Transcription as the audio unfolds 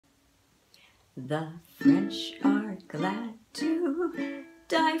The French are glad to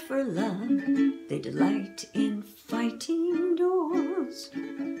die for love. They delight in fighting duels.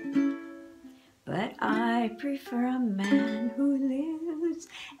 But I prefer a man who lives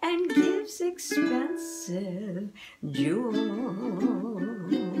and gives expensive jewels.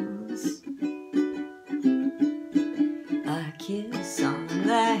 A kiss on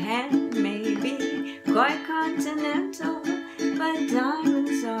the hand may be quite continental, but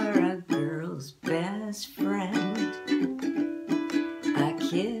diamonds are a girl's best friend. A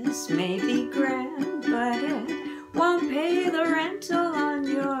kiss may be grand, but it won't pay the rental on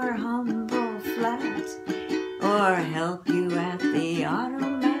your humble flat or help you at the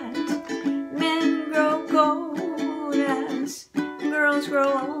automat. Men grow cold as girls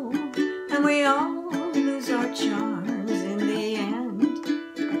grow old, and we all lose our charms in the end.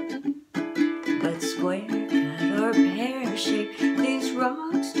 But square cut or pear shape, these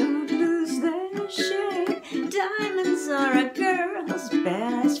rocks don't lose their shape. Diamonds are a girl's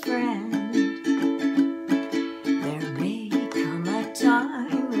best friend. There may come a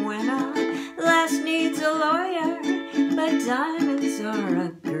time when a lass needs a lawyer, but diamonds are a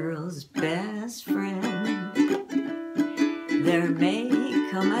girl's best friend. There may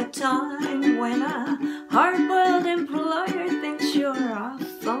come a time when a hard-boiled employer thinks you're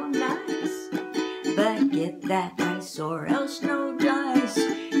awful nice, but get that ice or else no dice.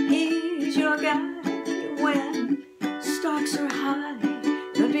 He's your guy when stocks are high,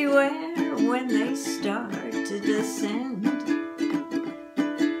 but beware when they start to descend.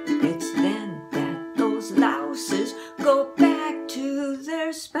 It's then that those louses go back to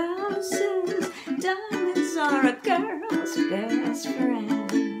their spouses. Diamonds are a girl's best friend.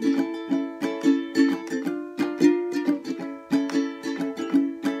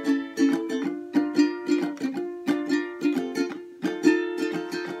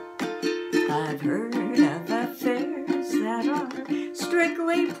 I've heard of affairs that are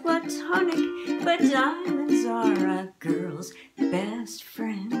strictly platonic, but diamonds are a girl's best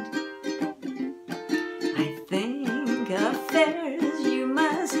friend. I think affairs you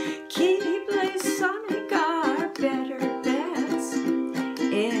must keep Masonic are better bets.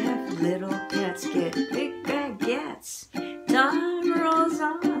 If little pets get big baguettes, time rolls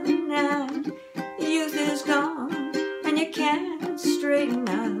on and youth is gone, and you can't straighten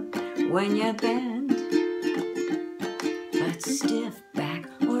up when you bend. But stiff back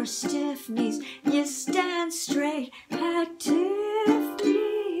or stiff knees, you stand straight at Tiffany's.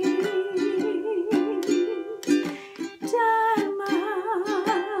 Diamonds,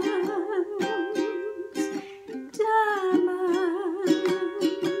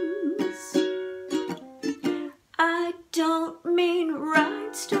 diamonds. I don't mean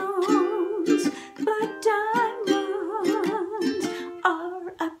rhinestones, but diamonds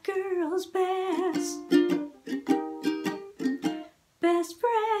are a girl's best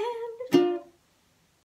friend.